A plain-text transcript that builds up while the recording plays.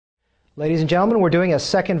Ladies and gentlemen, we're doing a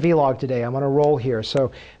second vlog today. I'm on a roll here.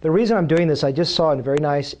 So the reason I'm doing this, I just saw a very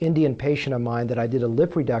nice Indian patient of mine that I did a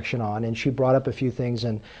lip reduction on, and she brought up a few things,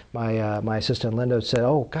 and my assistant Linda said,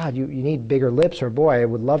 "Oh God, you need bigger lips," or "Boy, I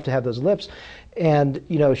would love to have those lips." And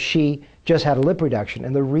you know, she just had a lip reduction,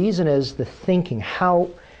 and the reason is the thinking, how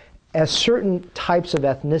as certain types of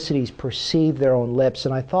ethnicities perceive their own lips.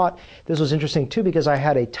 And I thought this was interesting too, because I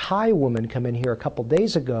had a Thai woman come in here a couple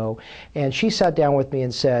days ago, and she sat down with me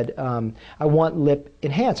and said, I want lip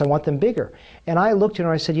enhanced, I want them bigger. And I looked at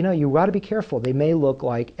her and I said, you know, you got to be careful. They may look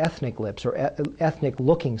like ethnic lips or ethnic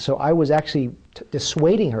looking. So I was actually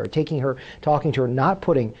dissuading her, talking to her, not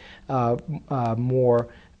putting more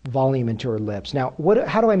volume into her lips. Now,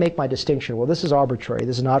 how do I make my distinction? Well, this is arbitrary.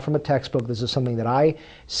 This is not from a textbook. This is something that I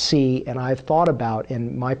see and I've thought about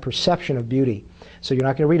in my perception of beauty. So you're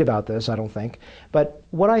not going to read about this, I don't think. But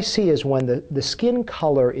what I see is when the skin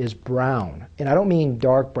color is brown, and I don't mean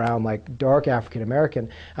dark brown like dark African American.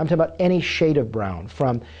 I'm talking about any shade of brown,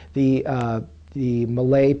 from the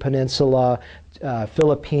Malay Peninsula,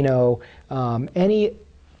 Filipino, any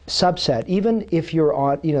subset. Even if you're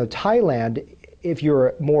on, Thailand, if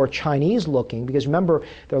you're more Chinese looking, because remember,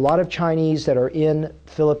 there are a lot of Chinese that are in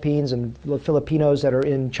Philippines and Filipinos that are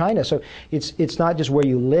in China. So it's not just where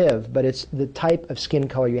you live, but it's the type of skin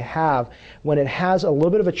color you have. When it has a little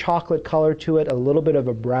bit of a chocolate color to it, a little bit of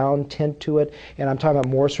a brown tint to it, and I'm talking about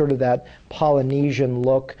more sort of that Polynesian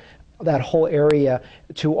look, that whole area,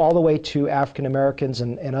 to all the way to African Americans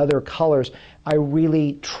and other colors, I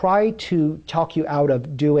really try to talk you out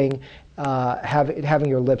of doing having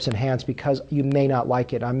your lips enhanced, because you may not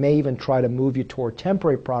like it. I may even try to move you toward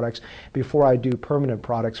temporary products before I do permanent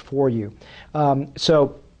products for you.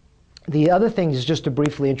 So the other thing is, just to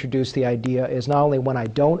briefly introduce the idea, is not only when I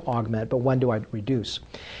don't augment, but when do I reduce.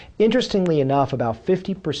 Interestingly enough, about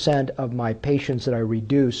 50% of my patients that I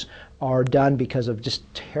reduce are done because of just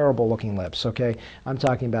terrible looking lips, okay? I'm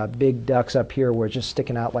talking about big ducks up here where it's just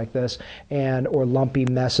sticking out like this, or lumpy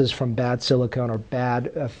messes from bad silicone, or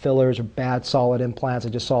bad fillers, or bad solid implants. I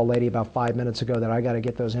just saw a lady about 5 minutes ago that I got to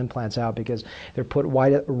get those implants out because they're put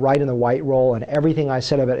right in the white roll, and everything I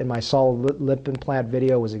said of it in my solid lip implant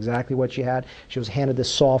video was exactly what she had. She was handed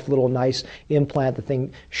this soft little nice implant. The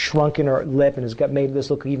thing shrunk in her lip and has made this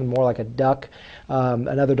look even more like a duck.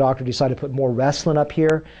 Another doctor decided to put more Restylane up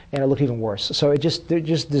here, and it looked even worse. So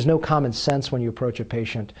there's no common sense when you approach a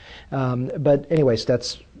patient. But anyways,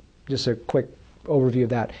 that's just a quick overview of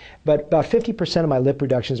that. But about 50% of my lip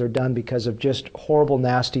reductions are done because of just horrible,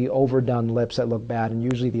 nasty, overdone lips that look bad, and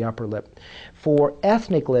usually the upper lip. For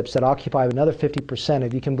ethnic lips that occupy another 50%,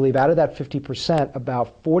 if you can believe, out of that 50%,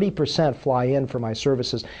 about 40% fly in for my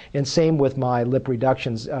services. And same with my lip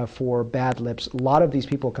reductions for bad lips. A lot of these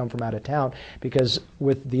people come from out of town, because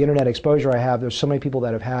with the internet exposure I have, there's so many people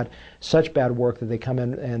that have had such bad work that they come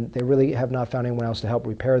in and they really have not found anyone else to help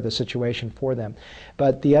repair the situation for them.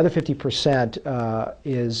 But the other 50%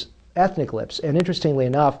 is ethnic lips. And interestingly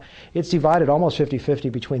enough, it's divided almost 50-50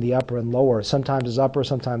 between the upper and lower. Sometimes it's upper,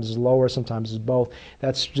 sometimes it's lower, sometimes it's both.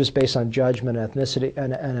 That's just based on judgment, ethnicity,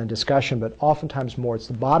 and a discussion, but oftentimes more it's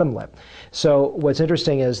the bottom lip. So what's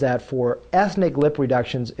interesting is that for ethnic lip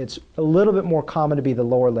reductions, it's a little bit more common to be the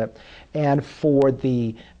lower lip. And for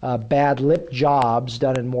the bad lip jobs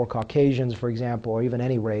done in more Caucasians, for example, or even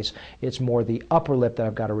any race, it's more the upper lip that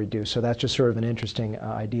I've got to reduce. So that's just sort of an interesting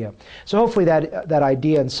idea. So hopefully that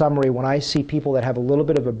idea, in summary, when I see people that have a little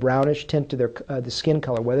bit of a brownish tint to their the skin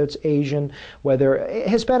color, whether it's Asian, whether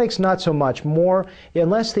Hispanics, not so much, more,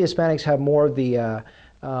 unless the Hispanics have more of the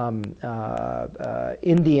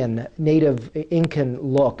Indian, native Incan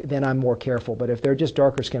look, then I'm more careful. But if they're just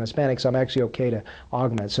darker skin Hispanics, I'm actually okay to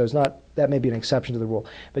augment. So it's not, that may be an exception to the rule.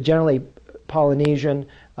 But generally, Polynesian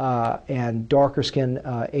and darker skin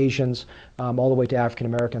Asians, all the way to African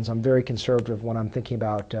Americans, I'm very conservative when I'm thinking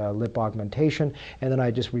about lip augmentation. And then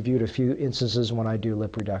I just reviewed a few instances when I do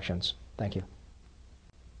lip reductions. Thank you.